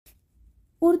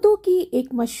اردو کی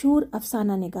ایک مشہور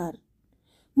افسانہ نگار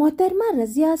محترمہ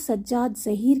رضیہ سجاد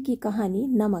ظہیر کی کہانی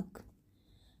نمک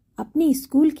اپنی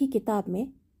اسکول کی کتاب میں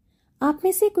آپ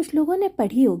میں سے کچھ لوگوں نے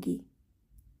پڑھی ہوگی۔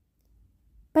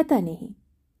 پتہ نہیں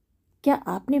کیا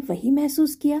آپ نے وہی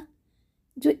محسوس کیا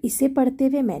جو اسے پڑھتے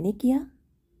ہوئے میں نے کیا؟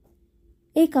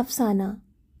 ایک افسانہ،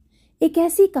 ایک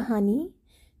ایسی کہانی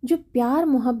جو پیار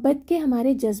محبت کے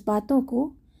ہمارے جذباتوں کو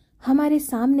ہمارے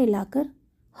سامنے لا کر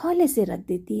ہولے سے رکھ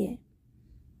دیتی ہے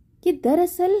کہ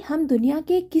دراصل ہم دنیا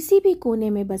کے کسی بھی کونے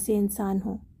میں بسے انسان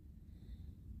ہوں،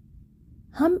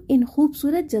 ہم ان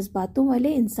خوبصورت جذباتوں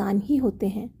والے انسان ہی ہوتے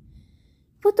ہیں۔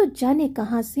 وہ تو جانے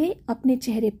کہاں سے اپنے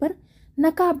چہرے پر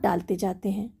نقاب ڈالتے جاتے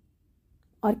ہیں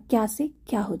اور کیا سے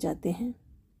کیا ہو جاتے ہیں۔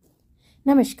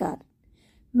 نمسکار،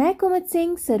 میں کمت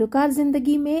سنگھ سروکار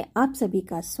زندگی میں آپ سبھی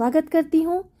کا سواگت کرتی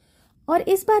ہوں اور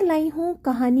اس بار لائی ہوں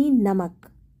کہانی نمک۔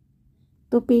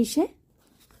 تو پیش ہے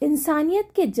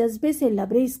انسانیت کے جذبے سے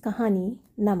لبریز کہانی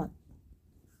نمک۔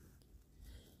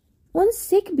 ان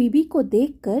سکھ بی بی کو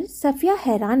دیکھ کر صفیہ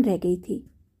حیران رہ گئی تھی۔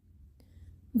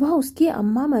 وہ اس کی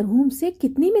اماں مرحوم سے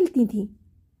کتنی ملتی تھیں،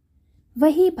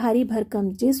 وہی بھاری بھرکم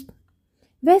جسم،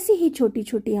 ویسی ہی چھوٹی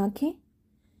چھوٹی آنکھیں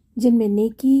جن میں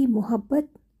نیکی،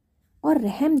 محبت اور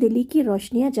رحم دلی کی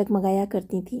روشنیاں جگمگایا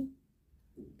کرتی تھیں،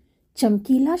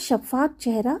 چمکیلا شفاف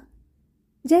چہرہ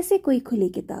جیسے کوئی کھلی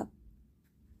کتاب،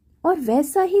 اور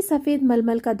ویسا ہی سفید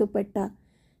ململ کا دوپٹہ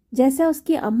جیسا اس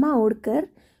کی اماں اوڑھ کر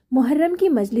محرم کی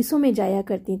مجلسوں میں جایا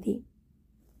کرتی تھی۔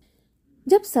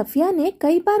 جب صفیہ نے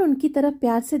کئی بار ان کی طرف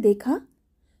پیار سے دیکھا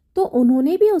تو انہوں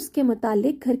نے بھی اس کے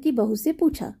متعلق گھر کی بہو سے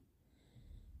پوچھا۔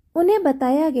 انہیں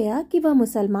بتایا گیا کہ وہ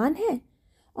مسلمان ہے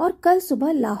اور کل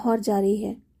صبح لاہور جا رہی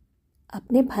ہے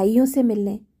اپنے بھائیوں سے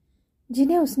ملنے،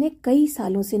 جنہیں اس نے کئی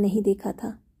سالوں سے نہیں دیکھا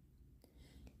تھا۔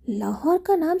 لاہور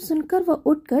کا نام سن کر وہ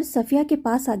اٹھ کر صفیہ کے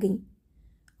پاس آ گئی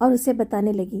اور اسے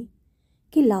بتانے لگی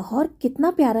کہ لاہور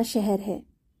کتنا پیارا شہر ہے،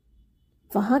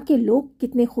 وہاں کے لوگ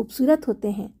کتنے خوبصورت ہوتے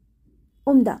ہیں،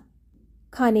 عمدہ،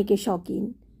 کھانے کے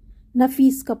شوقین،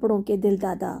 نفیس کپڑوں کے دل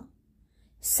دادا،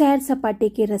 سیر سپاٹے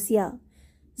کے رسیا،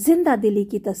 زندہ دلی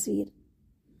کی تصویر۔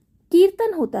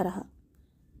 کیرتن ہوتا رہا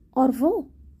اور وہ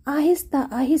آہستہ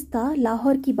آہستہ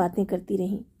لاہور کی باتیں کرتی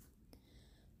رہیں۔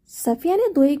 صفیہ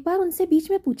نے دو ایک بار ان سے بیچ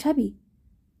میں پوچھا بھی،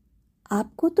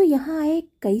 آپ کو تو یہاں آئے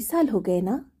کئی سال ہو گئے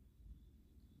نا؟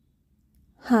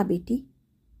 ہاں بیٹی،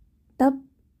 تب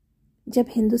جب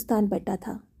ہندوستان بٹا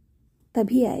تھا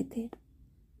تبھی آئے تھے،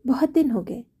 بہت دن ہو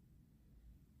گئے،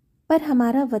 پر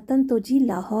ہمارا وطن تو جی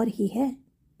لاہور ہی ہے۔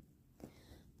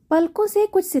 پلکوں سے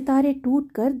کچھ ستارے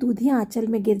ٹوٹ کر دودھیاں آنچل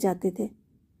میں گر جاتے تھے،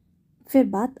 پھر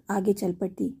بات آگے چل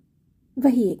پڑتی،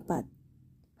 وہی ایک بات،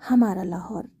 ہمارا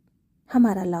لاہور،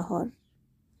 ہمارا لاہور۔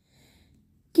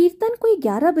 کیرتن کوئی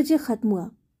 11 بجے ختم ہوا۔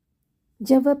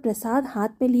 جب وہ پرساد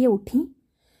ہاتھ میں لیے اٹھیں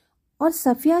اور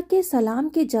صفیہ کے سلام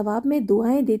کے جواب میں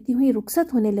دعائیں دیتی ہوئی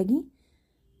رخصت ہونے لگیں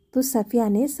تو صفیہ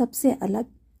نے سب سے الگ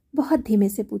بہت دھیمے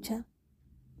سے پوچھا،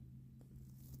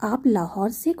 آپ لاہور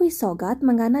سے کوئی سوگات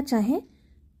منگانا چاہیں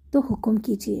تو حکم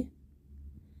کیجیے۔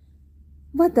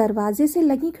 وہ دروازے سے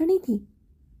لگی کھڑی تھی،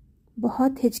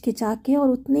 بہت ہچکچا کے اور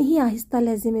اتنے ہی آہستہ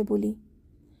لہجے میں بولی،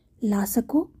 لا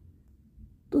سکو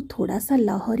تو تھوڑا سا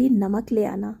لاہوری نمک لے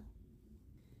آنا۔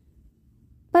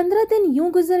 15 دن یوں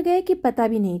گزر گئے کہ پتہ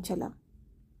بھی نہیں چلا۔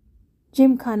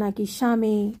 جم خانہ کی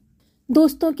شامیں،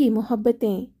 دوستوں کی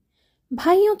محبتیں،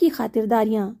 بھائیوں کی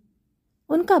خاطرداریاں،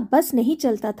 ان کا بس نہیں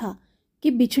چلتا تھا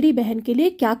کہ بچھڑی بہن کے لیے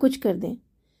کیا کچھ کر دیں۔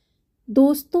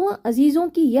 دوستوں عزیزوں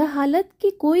کی یہ حالت کہ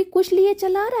کوئی کچھ لیے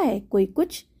چلا رہا ہے، کوئی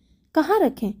کچھ، کہاں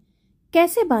رکھیں،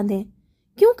 کیسے باندھیں،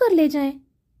 کیوں کر لے جائیں،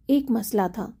 ایک مسئلہ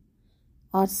تھا۔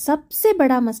 اور سب سے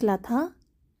بڑا مسئلہ تھا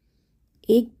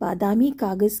ایک بادامی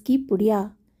کاغذ کی پڑیا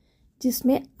جس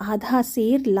میں آدھا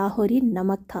سیر لاہوری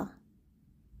نمک تھا۔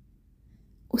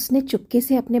 اس نے چپکے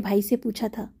سے اپنے بھائی سے پوچھا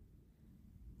تھا،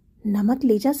 نمک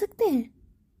لے جا سکتے ہیں؟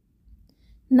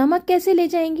 نمک کیسے لے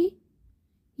جائیں گی؟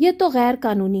 یہ تو غیر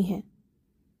قانونی ہے،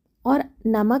 اور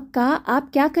نمک کا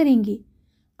آپ کیا کریں گی؟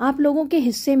 آپ لوگوں کے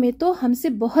حصے میں تو ہم سے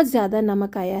بہت زیادہ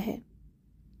نمک آیا ہے۔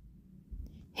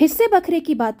 حصے بکھرے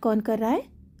کی بات کون کر رہا ہے؟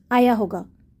 آیا ہوگا،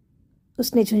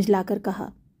 اس نے جھنجھلا کر کہا،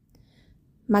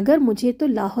 مگر مجھے تو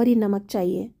لاہوری نمک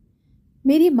چاہیے،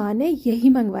 میری ماں نے یہی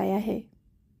منگوایا ہے۔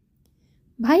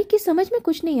 بھائی کی سمجھ میں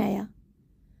کچھ نہیں آیا،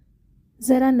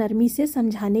 ذرا نرمی سے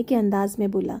سمجھانے کے انداز میں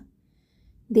بولا،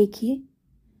 دیکھیے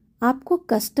آپ کو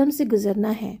کسٹم سے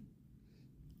گزرنا ہے،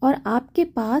 اور آپ کے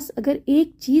پاس اگر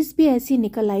ایک چیز بھی ایسی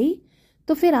نکل آئی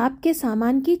تو پھر آپ کے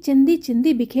سامان کی چندی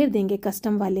چندی بکھیر دیں گے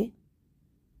کسٹم والے۔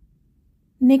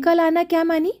 نکل آنا کیا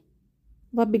مانی؟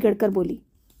 وہ بگڑ کر بولی،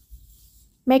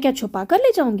 میں کیا چھپا کر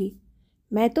لے جاؤں گی؟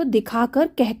 میں تو دکھا کر،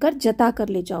 کہہ کر، جتا کر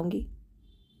لے جاؤں گی۔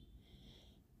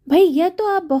 بھائی یہ تو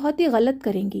آپ بہت ہی غلط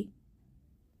کریں گی.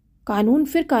 قانون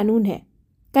پھر قانون ہے،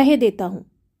 کہہ دیتا ہوں.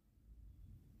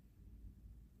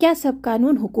 کیا سب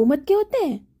قانون حکومت کے ہوتے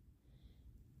ہیں؟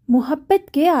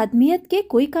 محبت کے، آدمیت کے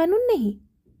کوئی قانون نہیں.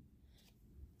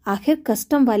 آخر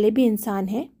کسٹم والے بھی انسان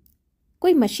ہیں،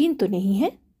 کوئی مشین تو نہیں ہے.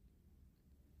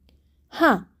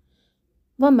 ہاں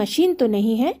وہ مشین تو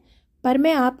نہیں ہے، پر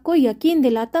میں آپ کو یقین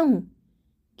دلاتا ہوں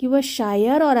کہ وہ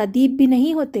شاعر اور ادیب بھی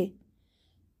نہیں ہوتے.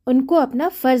 ان کو اپنا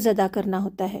فرض ادا کرنا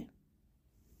ہوتا ہے.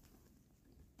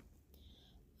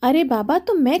 ارے بابا،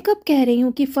 تو میں کب کہہ رہی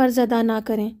ہوں کہ فرض ادا نہ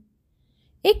کریں؟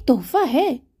 ایک تحفہ ہے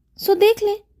سو دیکھ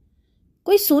لیں.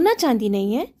 کوئی سونا چاندی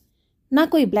نہیں ہے، نہ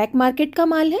کوئی بلیک مارکیٹ کا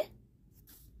مال ہے.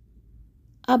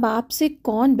 اب آپ سے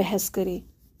کون بحث کرے؟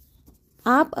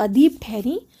 آپ ادیب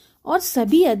ٹھہری اور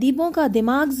سبھی ادیبوں کا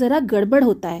دماغ ذرا گڑبڑ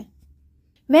ہوتا ہے.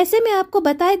 ویسے میں آپ کو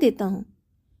بتائے دیتا ہوں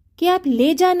کہ آپ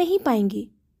لے جا نہیں پائیں گی.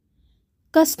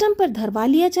 کسٹم پر دھروا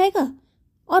لیا جائے گا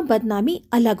اور بدنامی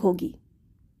الگ ہوگی.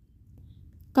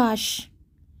 کاش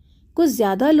کچھ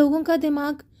زیادہ لوگوں کا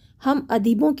دماغ ہم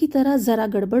ادیبوں کی طرح ذرا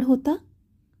گڑبڑ ہوتا.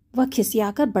 وہ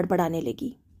کھسیا کر بڑبڑانے لگی.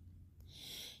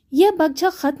 یہ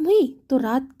بکجھک ختم ہوئی تو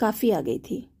رات کافی آ گئی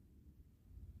تھی.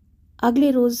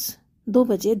 اگلے روز 2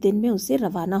 بجے دن میں اسے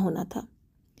روانہ ہونا تھا.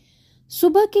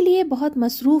 صبح کے لیے بہت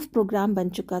مصروف پروگرام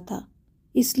بن چکا تھا،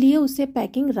 اس لیے اسے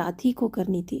پیکنگ رات ہی کو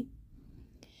کرنی تھی.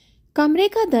 کمرے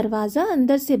کا دروازہ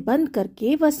اندر سے بند کر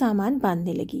کے وہ سامان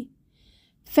باندھنے لگی.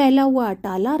 پھیلا ہوا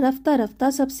اٹالا رفتہ رفتہ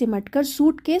سب سمٹ کر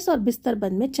سوٹ کیس اور بستر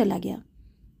بند میں چلا گیا.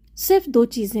 صرف 2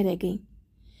 چیزیں رہ گئیں.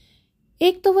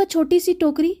 ایک تو وہ چھوٹی سی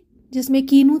ٹوکری جس میں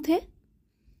کینو تھے،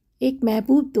 ایک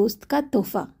محبوب دوست کا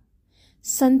تحفہ،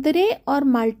 سنترے اور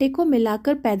مالٹے کو ملا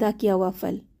کر پیدا کیا ہوا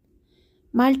پھل.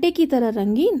 مالٹے کی طرح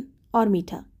رنگین اور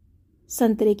میٹھا،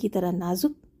 سنترے کی طرح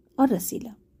نازک اور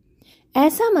رسیلا،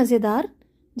 ایسا مزیدار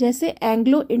جیسے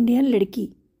اینگلو انڈین لڑکی.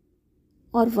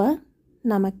 اور وہ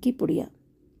نمک کی پڑیا.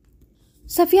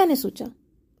 صفیہ نے سوچا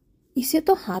اسے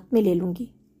تو ہاتھ میں لے لوں گی.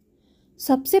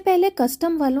 سب سے پہلے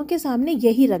کسٹم والوں کے سامنے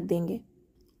یہی رکھ دیں گے،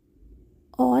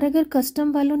 اور اگر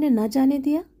کسٹم والوں نے نہ جانے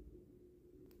دیا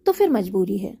تو پھر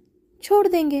مجبوری ہے، چھوڑ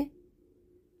دیں گے.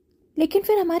 لیکن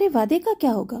پھر ہمارے وعدے کا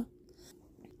کیا ہوگا؟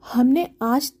 ہم نے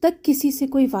آج تک کسی سے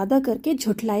کوئی وعدہ کر کے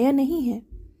جھٹلایا نہیں ہے.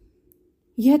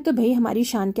 یہ تو بھئی ہماری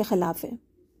شان کے خلاف ہے.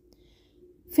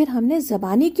 پھر ہم نے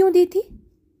زبانی کیوں دی تھی؟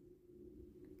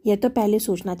 یہ تو پہلے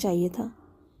سوچنا چاہیے تھا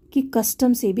کہ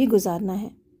کسٹم سے بھی گزارنا ہے.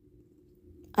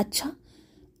 اچھا،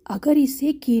 اگر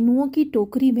اسے کینوؤں کی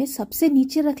ٹوکری میں سب سے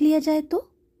نیچے رکھ لیا جائے تو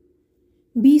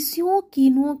 20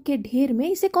 کینوؤں کے ڈھیر میں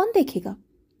اسے کون دیکھے گا؟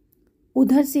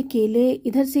 ادھر سے کیلے،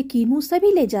 ادھر سے کینو،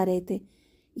 سبھی لے جا رہے تھے.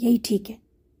 یہی ٹھیک ہے،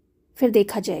 پھر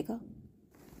دیکھا جائے گا.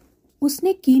 اس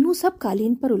نے کینو سب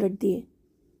قالین پر الٹ دیے،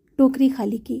 ٹوکری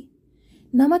خالی کی،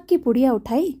 نمک کی پڑیا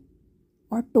اٹھائی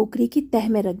اور ٹوکری کی تہ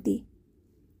میں رکھ دی.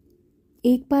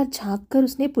 ایک بار جھانک کر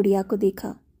اس نے پڑیا کو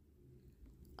دیکھا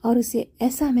اور اسے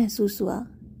ایسا محسوس ہوا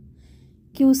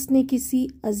کہ اس نے کسی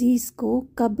عزیز کو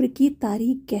قبر کی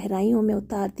تاریک گہرائیوں میں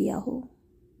اتار دیا ہو.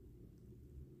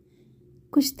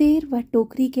 کچھ دیر وہ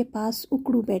ٹوکری کے پاس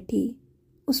اکڑو بیٹھی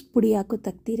اس پڑیا کو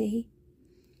تکتی رہی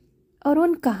اور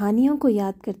ان کہانیوں کو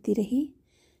یاد کرتی رہی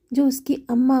جو اس کی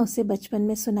اماں اسے بچپن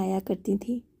میں سنایا کرتی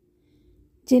تھیں،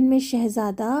 جن میں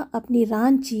شہزادہ اپنی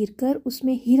ران چیر کر اس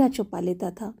میں ہیرا چھپا لیتا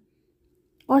تھا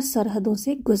اور سرحدوں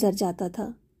سے گزر جاتا تھا.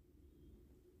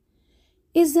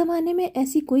 اس زمانے میں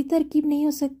ایسی کوئی ترکیب نہیں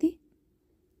ہو سکتی،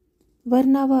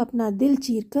 ورنہ وہ اپنا دل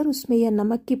چیر کر اس میں یہ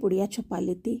نمک کی پڑیا چھپا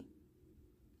لیتی.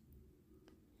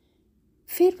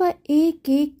 پھر وہ ایک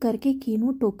ایک کر کے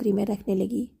کینو ٹوکری میں رکھنے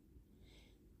لگی،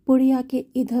 پڑیا کے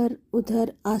ادھر ادھر،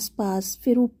 آس پاس،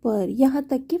 پھر اوپر، یہاں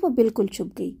تک کہ وہ بالکل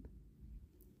چھپ گئی.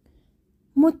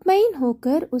 مطمئن ہو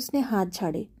کر اس نے ہاتھ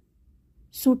جھاڑے،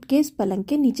 سوٹ کیس پلنگ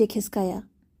کے نیچے کھسکایا،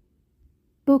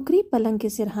 ٹوکری پلنگ کے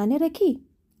سرہانے رکھی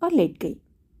اور لیٹ گئی.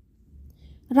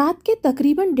 رات کے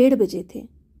تقریباً 1:30 بجے تھے.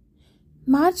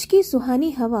 مارچ کی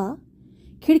سہانی ہوا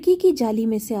کھڑکی کی جالی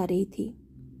میں سے آ رہی تھی.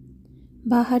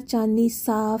 باہر چاندنی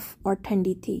صاف اور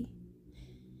ٹھنڈی تھی.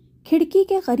 کھڑکی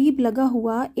کے قریب لگا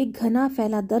ہوا ایک گھنا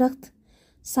پھیلا درخت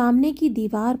سامنے کی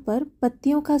دیوار پر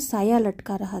پتیوں کا سایہ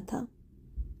لٹکا رہا تھا.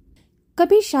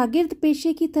 کبھی شاگرد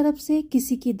پیشے کی طرف سے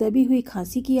کسی کی دبی ہوئی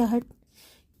کھانسی کی آہٹ،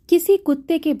 کسی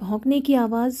کتے کے بھونکنے کی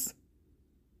آواز،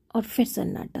 اور پھر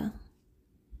سناٹا.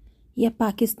 یہ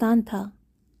پاکستان تھا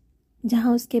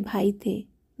جہاں اس کے بھائی تھے،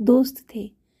 دوست تھے،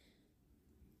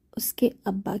 اس کے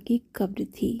ابا کی قبر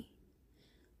تھی،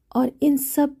 اور ان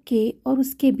سب کے اور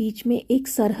اس کے بیچ میں ایک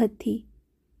سرحد تھی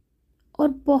اور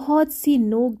بہت سی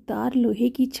نوکدار لوہے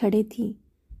کی چھڑیں تھیں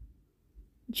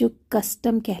جو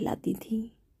کسٹم کہلاتی تھیں.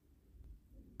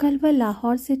 کل وہ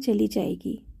لاہور سے چلی جائے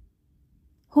گی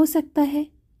हो सकता है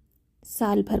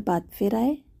साल भर बाद फिर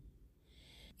आए।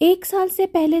 1 साल से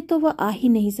पहले तो वह आ ही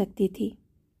नहीं सकती थी,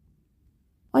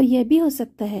 और यह भी हो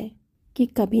सकता है कि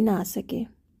कभी ना आ सके।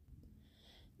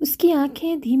 उसकी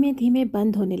आंखें धीमे धीमे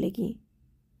बंद होने लगीं।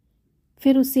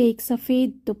 फिर उसे एक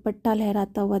सफ़ेद दुपट्टा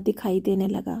लहराता हुआ दिखाई देने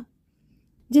लगा,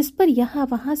 जिस पर यहाँ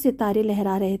वहाँ सितारे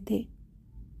लहरा रहे थे।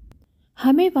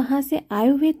 हमें वहाँ से आए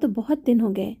हुए तो बहुत दिन हो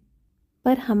गए,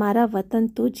 पर हमारा वतन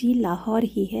तो जी लाहौर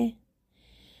ही है।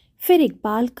 फिर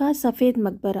इकबाल का सफ़ेद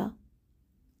मकबरा,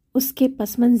 उसके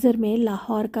पस मंज़र में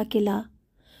लाहौर का किला,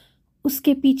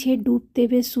 उसके पीछे डूबते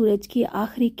हुए सूरज की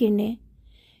आखिरी किरणें,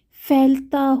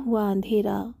 फैलता हुआ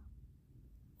अंधेरा,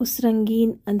 उस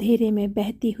रंगीन अंधेरे में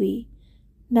बहती हुई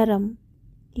नरम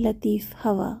लतीफ़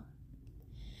हवा,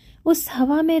 उस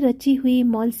हवा में रची हुई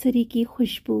मौलसरी की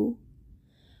खुशबू,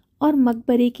 और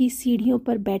मकबरे की सीढ़ियों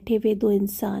पर बैठे हुए 2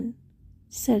 इंसान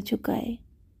सर झुकाए,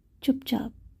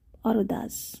 चुपचाप और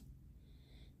उदास,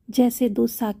 जैसे 2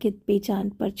 साकित बेजान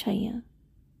परछाइयाँ।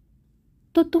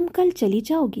 तो तुम कल चली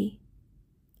जाओगी?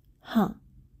 हाँ।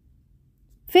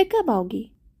 फिर कब आओगी?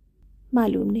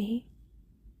 मालूम नहीं,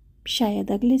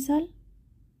 शायद अगले साल,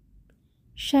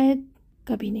 शायद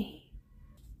कभी नहीं।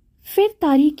 फिर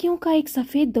तारीकियों का एक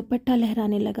सफ़ेद दुपट्टा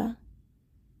लहराने लगा।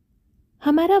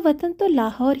 हमारा वतन तो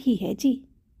लाहौर ही है जी।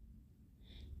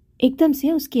 एकदम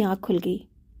से उसकी आंख खुल गई।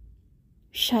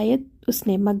 शायद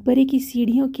उसने मकबरे की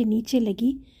सीढ़ियों के नीचे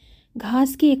लगी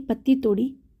घास की एक पत्ती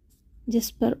तोड़ी, जिस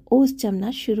पर ओस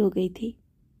जमना शुरू हो गई थी।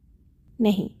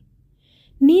 नहीं,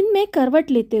 नींद में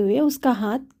करवट लेते हुए उसका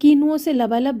हाथ कीनुओं से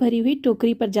लबालब भरी हुई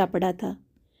टोकरी पर जा पड़ा था।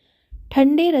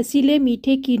 ठंडे रसीले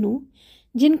मीठे कीनू,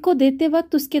 जिनको देते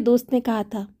वक्त उसके दोस्त ने कहा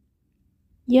था,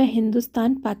 यह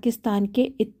हिंदुस्तान पाकिस्तान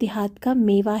के इत्तिहाद का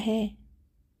मेवा है।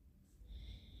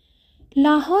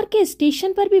 लाहौर के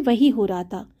स्टेशन पर भी वही हो रहा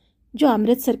था जो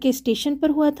अमृतसर के स्टेशन पर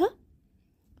हुआ था।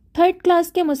 3rd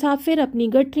क्लास के मुसाफिर अपनी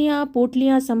गठरियाँ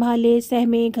पोटलियाँ संभाले,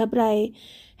 सहमे, घबराए,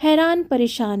 हैरान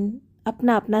परेशान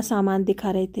अपना अपना सामान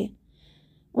दिखा रहे थे।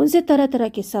 उनसे तरह तरह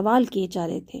के सवाल किए जा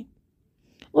रहे थे।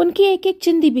 उनकी एक एक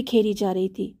चिंदी बिखेरी जा रही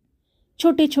थी।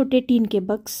 छोटे छोटे टीन के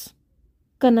बक्स,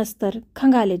 कनस्तर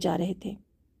खंगाले जा रहे थे।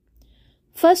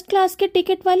 1st क्लास के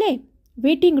टिकट वाले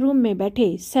वेटिंग रूम में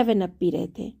बैठे 7 अप पी रहे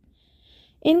थे।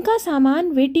 इनका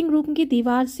सामान वेटिंग रूम की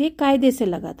दीवार से कायदे से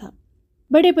लगा था।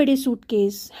 बड़े बड़े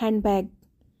सूटकेस, हैंडबैग,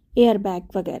 एयरबैग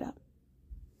वगैरह।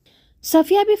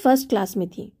 सफिया भी 1st क्लास में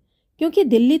थी, क्योंकि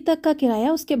दिल्ली तक का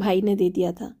किराया उसके भाई ने दे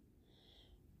दिया था।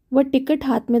 वह टिकट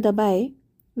हाथ में दबाए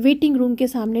वेटिंग रूम के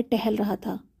सामने टहल रहा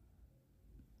था,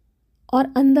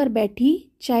 और अंदर बैठी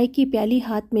चाय की प्याली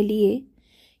हाथ में लिए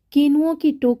कीनुओं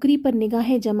की टोकरी पर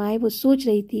निगाहें जमाए वो सोच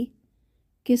रही थी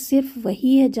कि सिर्फ वही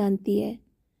यह जानती है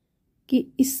कि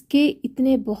इसके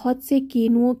इतने बहुत से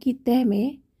कीनुओं की तह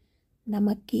में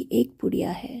नमक की एक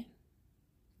पुड़िया है।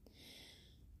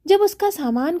 जब उसका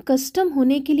सामान कस्टम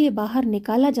होने के लिए बाहर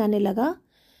निकाला जाने लगा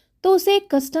तो उसे एक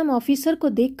कस्टम ऑफिसर को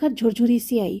देखकर झुरझुरी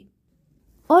सी आई,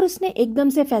 और उसने एकदम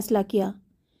से फैसला किया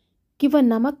कि वह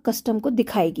नमक कस्टम को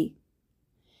दिखाएगी।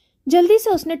 जल्दी से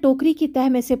उसने टोकरी की तह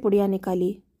में से पुड़िया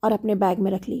निकाली और अपने बैग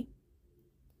में रख ली।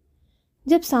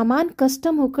 जब सामान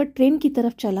कस्टम होकर ट्रेन की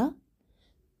तरफ चला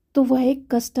तो वह एक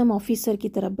कस्टम ऑफिसर की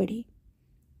तरफ बढ़ी।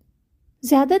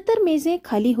 ज्यादातर मेजें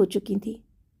खाली हो चुकी थी।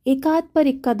 एक आध पर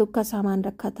इक्का दुक्का सामान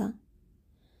रखा था।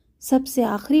 सबसे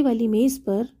आखिरी वाली मेज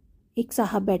पर एक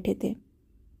साहब बैठे थे।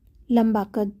 लंबा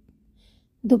कद,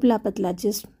 दुबला पतला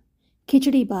जिस्म,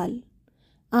 खिचड़ी बाल,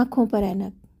 आंखों पर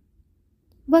ऐनक।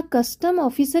 वह कस्टम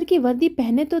ऑफिसर की वर्दी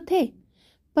पहने तो थे,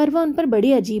 पर वह उन पर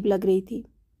बड़ी अजीब लग रही थी।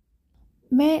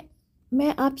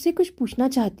 मैं आपसे कुछ पूछना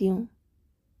चाहती हूँ,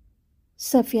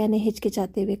 सफिया ने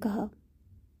हिचकिचाते हुए कहा।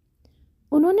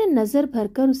 उन्होंने नजर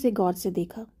भरकर उसे गौर से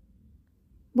देखा।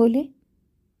 बोले,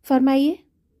 फरमाइए।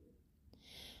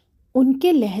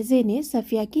 उनके लहजे ने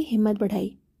सफिया की हिम्मत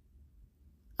बढ़ाई।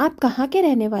 आप कहाँ के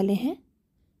रहने वाले हैं?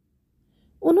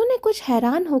 उन्होंने कुछ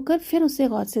हैरान होकर फिर उसे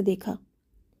गौर से देखा।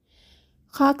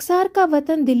 खाकसार का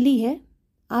वतन दिल्ली है,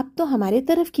 आप तो हमारे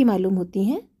तरफ की मालूम होती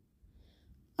हैं।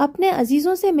 अपने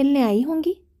अजीजों से मिलने आई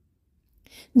होंगी।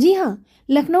 जी हाँ,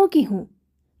 लखनऊ की हूँ,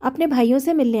 अपने भाइयों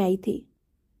से मिलने आई थी।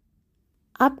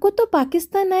 आपको तो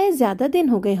पाकिस्तान आए ज्यादा दिन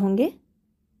हो गए होंगे।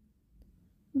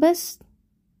 बस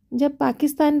जब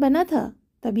पाकिस्तान बना था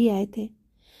तभी आए थे,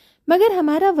 मगर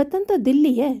हमारा वतन तो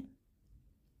दिल्ली है।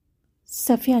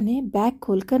 सफिया ने बैग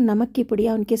खोलकर नमक की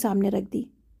पुड़िया उनके सामने रख दी,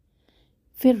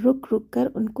 फिर रुक रुक कर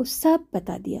उनको सब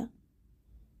बता दिया।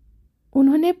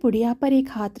 उन्होंने पुड़िया पर एक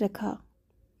हाथ रखा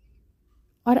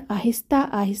और आहिस्ता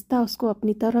आहिस्ता उसको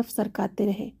अपनी तरफ सरकाते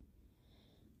रहे।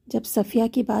 जब सफिया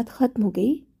की बात खत्म हो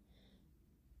गई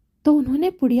तो उन्होंने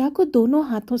पुड़िया को दोनों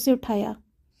हाथों से उठाया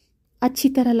अच्छी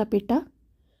तरह लपेटा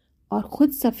और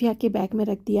खुद सफ़िया के बैग में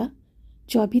रख दिया,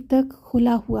 जो अभी तक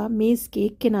खुला हुआ मेज़ के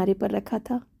किनारे पर रखा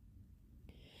था।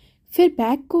 फिर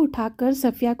बैग को उठाकर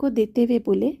सफ़िया को देते हुए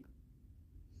बोले,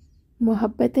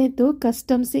 मोहब्बतें तो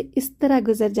कस्टम से इस तरह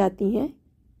गुजर जाती हैं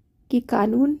कि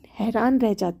कानून हैरान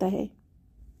रह जाता है।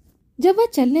 जब वह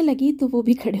चलने लगी तो वो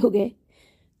भी खड़े हो गए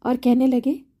और कहने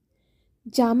लगे,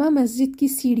 जामा मस्जिद की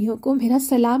सीढ़ियों को मेरा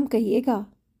सलाम कहिएगा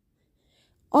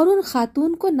और उन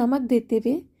खातून को नमक देते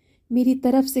हुए मेरी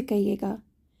तरफ से कहिएगा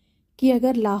कि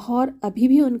अगर लाहौर अभी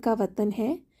भी उनका वतन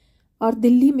है और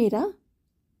दिल्ली मेरा,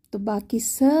 तो बाकी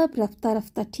सब रफ्ता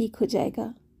रफ्ता ठीक हो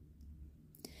जाएगा।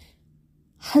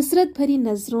 हसरत भरी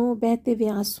नज़रों, बहते हुए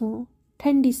आंसुओं,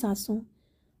 ठंडी सांसों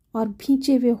और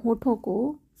भींचे हुए होठों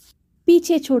को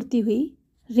पीछे छोड़ती हुई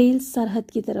रेल सरहद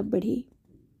की तरफ बढ़ी।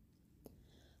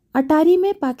 अटारी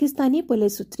में पाकिस्तानी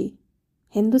पुलिस उतरी,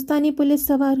 हिंदुस्तानी पुलिस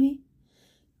सवार हुई।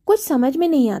 कुछ समझ में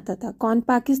नहीं आता था कौन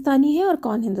पाकिस्तानी है और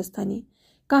कौन हिंदुस्तानी,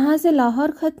 कहाँ से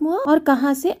लाहौर ख़त्म हुआ और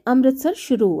कहाँ से अमृतसर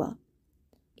शुरू हुआ।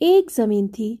 एक ज़मीन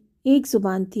थी, एक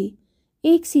ज़ुबान थी,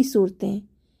 एक सी सूरतें,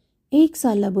 एक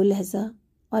सा लबो लहज़ा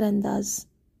और अंदाज़।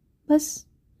 बस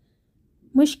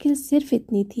मुश्किल सिर्फ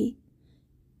इतनी थी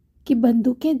कि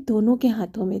बंदूकें दोनों के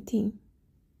हाथों में थीं।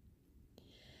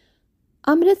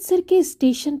 अमृतसर के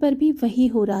स्टेशन पर भी वही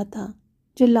हो रहा था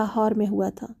जो लाहौर में हुआ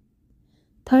था।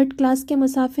 थर्ड क्लास के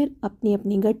मुसाफिर अपनी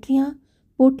अपनी गठरियाँ,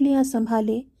 पोटलियाँ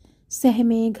संभाले,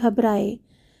 सहमे, घबराए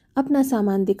अपना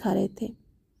सामान दिखा रहे थे।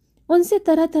 उनसे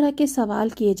तरह तरह के सवाल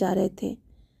किए जा रहे थे।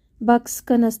 बक्स,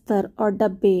 कनस्तर और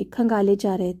डब्बे खंगाले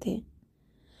जा रहे थे।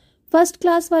 फर्स्ट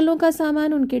क्लास वालों का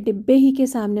सामान उनके डिब्बे ही के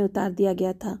सामने उतार दिया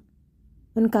गया था।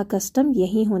 उनका कस्टम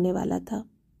यही होने वाला था।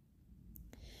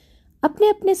 अपने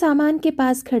अपने सामान के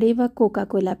पास खड़े वह कोका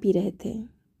कोला पी रहे थे।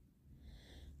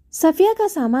 सफ़िया का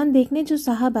सामान देखने जो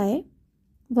साहब आए,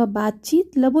 वह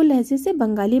बातचीत लबो लहजे से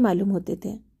बंगाली मालूम होते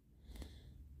थे।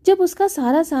 जब उसका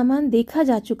सारा सामान देखा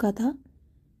जा चुका था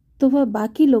तो वह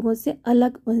बाकी लोगों से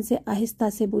अलग उनसे आहिस्ता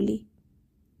से बोली,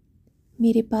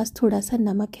 मेरे पास थोड़ा सा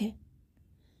नमक है।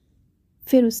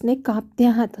 फिर उसने कांपते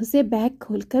हाथों से बैग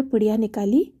खोलकर पुड़िया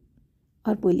निकाली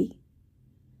और बोली,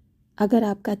 अगर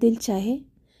आपका दिल चाहे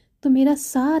तो मेरा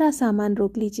सारा सामान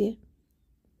रोक लीजिए,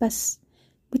 बस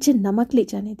मुझे नमक ले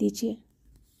जाने दीजिए।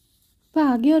 वह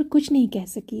आगे और कुछ नहीं कह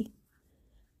सकी।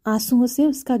 आंसुओं से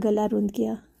उसका गला रुंध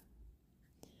गया।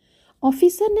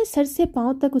 ऑफिसर ने सर से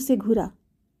पांव तक उसे घूरा,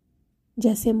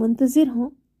 जैसे मुंतजिर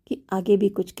हो कि आगे भी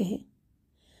कुछ कहे।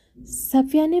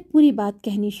 सफ़िया ने पूरी बात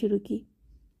कहनी शुरू की।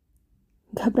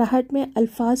 घबराहट में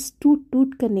अल्फाज टूट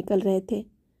टूट कर निकल रहे थे।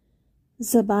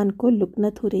 ज़बान को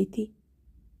लुकनत हो रही थी,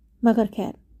 मगर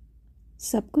खैर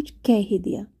सब कुछ कह ही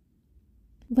दिया।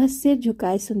 वह सिर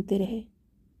झुकाए सुनते रहे।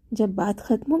 जब बात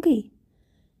खत्म हो गई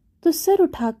तो सर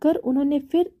उठाकर उन्होंने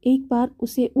फिर एक बार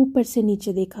उसे ऊपर से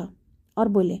नीचे देखा और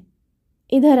बोले,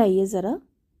 इधर आइए ज़रा।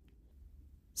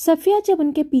 सफ़िया जब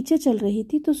उनके पीछे चल रही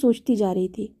थी तो सोचती जा रही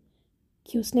थी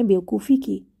कि उसने बेवकूफ़ी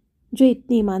की जो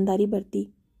इतनी ईमानदारी बरती।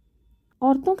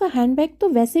 औरतों का हैंडबैग तो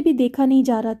वैसे भी देखा नहीं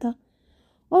जा रहा था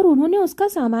और उन्होंने उसका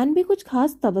सामान भी कुछ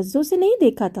खास तवज्जो से नहीं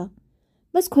देखा था।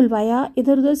 बस खुलवाया,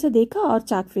 इधर उधर से देखा और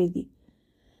चाक फेर दी।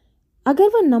 अगर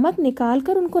वह नमक निकाल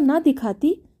कर उनको ना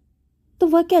दिखाती तो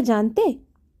वह क्या जानते?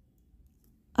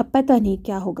 अब पता नहीं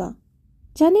क्या होगा।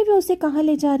 जाने वे उसे कहाँ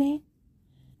ले जा रहे हैं।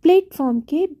 प्लेटफॉर्म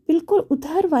के बिल्कुल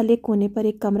उधर वाले कोने पर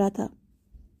एक कमरा था।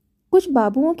 कुछ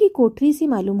बाबुओं की कोठरी सी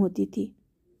मालूम होती थी।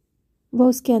 वह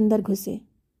उसके अंदर घुसे।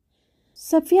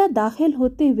 सफ़िया दाखिल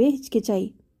होते हुए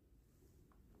हिचकिचाई।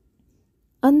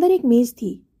 अंदर एक मेज़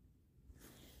थी,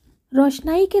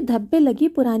 रोशनाई के धब्बे लगी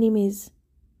पुरानी मेज़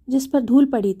जिस पर धूल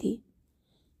पड़ी थी।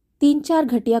 3-4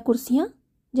 घटिया कुर्सियां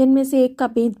जिनमें से एक का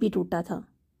बेंत भी टूटा था।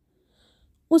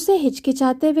 उसे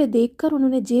हिचकिचाते हुए देखकर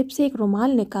उन्होंने जेब से एक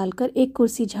रुमाल निकालकर एक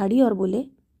कुर्सी झाड़ी और बोले,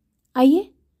 आइए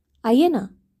आइए ना।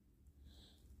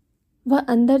 वह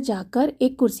अंदर जाकर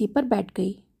एक कुर्सी पर बैठ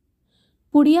गई।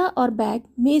 पुड़िया और बैग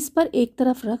मेज पर एक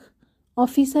तरफ रख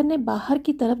ऑफिसर ने बाहर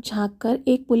की तरफ झांक कर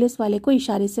एक पुलिस वाले को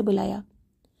इशारे से बुलाया।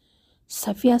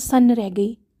 सफ़िया सन्न रह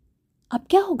गई। अब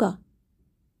क्या होगा?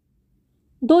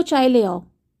 2 चाय ले आओ,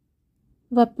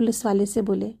 वह पुलिस वाले से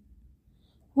बोले।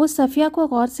 वो सफ़िया को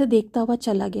गौर से देखता हुआ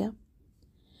चला गया।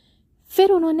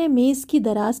 फिर उन्होंने मेज़ की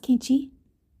दराज खींची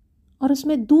और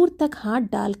उसमें दूर तक हाथ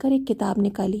डालकर एक किताब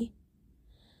निकाली।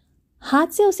 हाथ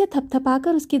से उसे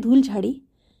थपथपाकर उसकी धूल झाड़ी।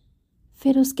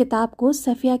 फिर उस किताब को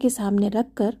सफ़िया के सामने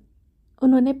रखकर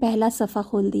उन्होंने पहला सफ़ा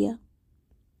खोल दिया।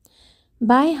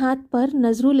 बाएं हाथ पर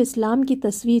नज़रुल इस्लाम की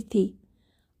तस्वीर थी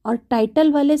और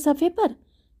टाइटल वाले सफ़े पर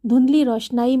धुंधली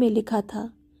रोशनाई में लिखा था,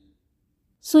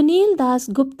 सुनील दास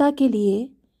गुप्ता के लिए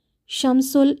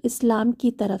शम्सुल इस्लाम की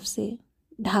तरफ से,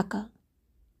 ढाका।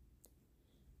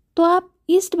 तो आप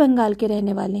ईस्ट बंगाल के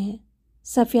रहने वाले हैं?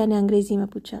 सफ़िया ने अंग्रेज़ी में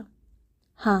पूछा।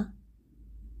 हाँ,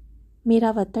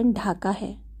 मेरा वतन ढाका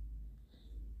है।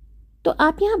 तो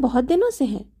आप यहाँ बहुत दिनों से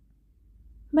हैं?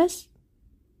 बस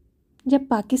जब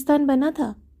पाकिस्तान बना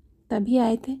था तभी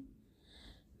आए थे,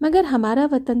 मगर हमारा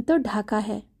वतन तो ढाका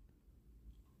है।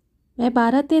 मैं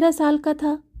 12-13 साल का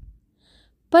था,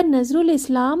 पर नज़रुल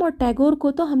इस्लाम और टैगोर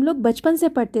को तो हम लोग बचपन से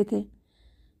पढ़ते थे।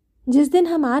 जिस दिन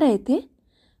हम आ रहे थे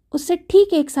उससे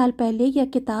ठीक 1 साल पहले यह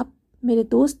किताब मेरे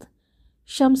दोस्त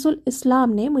शम्सुल इस्लाम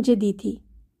ने मुझे दी थी।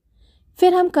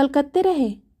 फिर हम कलकत्ते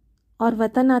रहे और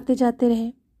वतन आते जाते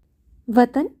रहे।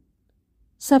 वतन?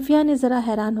 सफ़िया ने ज़रा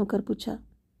हैरान होकर पूछा।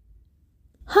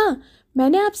 हाँ,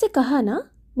 मैंने आपसे कहा ना,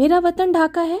 मेरा वतन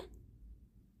ढाका है,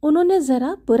 उन्होंने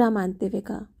ज़रा बुरा मानते हुए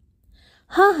कहा।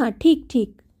 हाँ हाँ, ठीक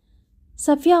ठीक।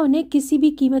 सफ़िया उन्हें किसी भी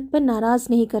कीमत पर नाराज़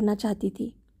नहीं करना चाहती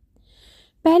थी।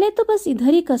 पहले तो बस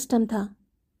इधर ही कस्टम था,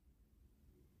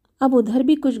 अब उधर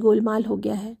भी कुछ गोलमाल हो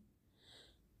गया है।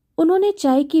 उन्होंने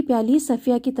चाय की प्याली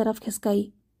सफ़िया की तरफ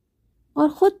खिसकाई और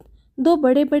ख़ुद 2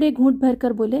 बड़े बड़े घूंट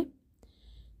भरकर बोले,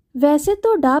 वैसे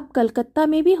तो डाब कलकत्ता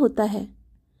में भी होता है,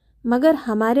 मगर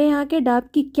हमारे यहाँ के डाब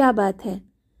की क्या बात है,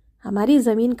 हमारी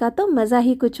ज़मीन का तो मज़ा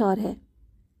ही कुछ और है।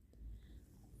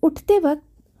 उठते वक्त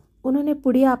उन्होंने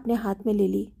पुड़िया अपने हाथ में ले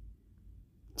ली,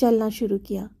 चलना शुरू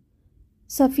किया।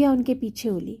 सफ़िया उनके पीछे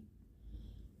उली।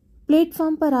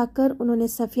 प्लेटफॉर्म पर आकर उन्होंने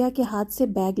सफ़िया के हाथ से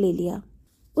बैग ले लिया,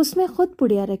 उसमें खुद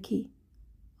पुड़िया रखी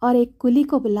और एक कुली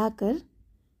को बुलाकर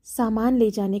सामान ले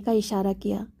जाने का इशारा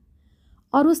किया,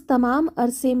 और उस तमाम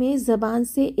अरसे में ज़बान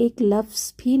से एक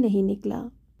लफ्ज़ भी नहीं निकला।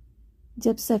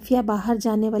 जब सफ़िया बाहर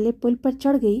जाने वाले पुल पर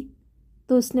चढ़ गई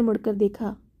तो उसने मुड़कर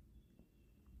देखा।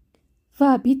 वह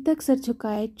अभी तक सर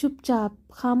झुकाए चुपचाप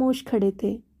खामोश खड़े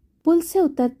थे। पुल से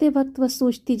उतरते वक्त वह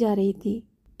सोचती जा रही थी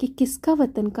कि किसका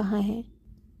वतन कहाँ है,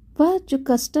 वह जो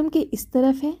कस्टम के इस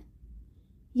तरफ है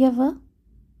या वह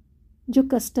जो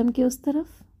कस्टम के उस तरफ।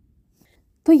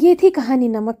 तो ये थी कहानी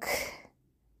नमक,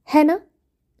 है ना,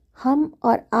 हम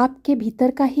और आपके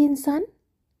भीतर का ही इंसान।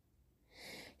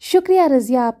 शुक्रिया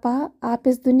रज़िया आपा, आप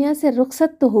इस दुनिया से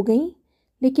रुखसत तो हो गई,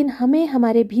 लेकिन हमें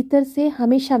हमारे भीतर से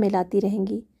हमेशा मिलाती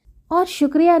रहेंगी। और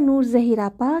शुक्रिया नूर ज़हीर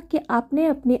आपा कि आपने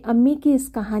अपनी अम्मी की इस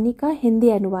कहानी का हिंदी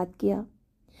अनुवाद किया,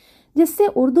 जिससे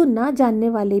उर्दू ना जानने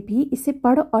वाले भी इसे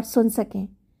पढ़ और सुन सकें।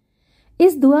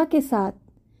 इस दुआ के साथ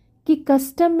कि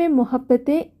कस्टम में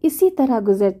मोहब्बतें इसी तरह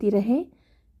गुजरती रहें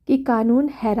कि कानून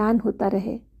हैरान होता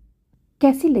रहे।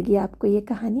 कैसी लगी आपको ये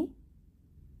कहानी?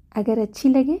 अगर अच्छी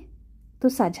लगे तो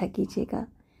साझा कीजिएगा।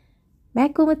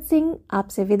 मैं कुमुद सिंह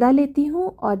आपसे विदा लेती हूँ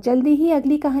और जल्दी ही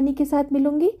अगली कहानी के साथ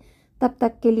मिलूंगी। तब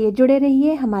तक के लिए जुड़े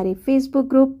रहिए हमारे फेसबुक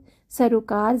ग्रुप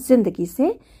सरोकार ज़िंदगी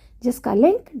से, जिसका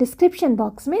लिंक डिस्क्रिप्शन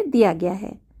बॉक्स में दिया गया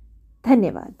है।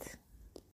 धन्यवाद।